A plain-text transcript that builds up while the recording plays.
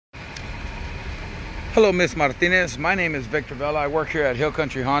Hello, Miss Martinez. My name is Victor Vela. I work here at Hill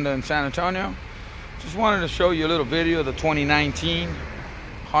Country Honda in San Antonio. Just wanted to show you a little video of the 2019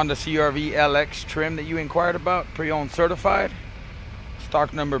 Honda CR-V LX trim that you inquired about, pre-owned certified.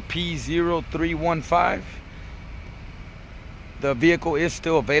 Stock number P0315. The vehicle is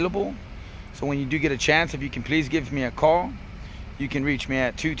still available, so when you do get a chance, if you can please give me a call. You can reach me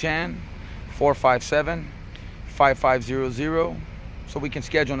at 210-457-5500 so we can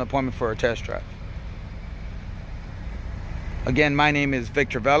schedule an appointment for a test drive. Again, my name is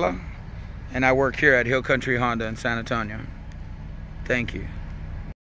Victor Vela, and I work here at Hill Country Honda in San Antonio. Thank you.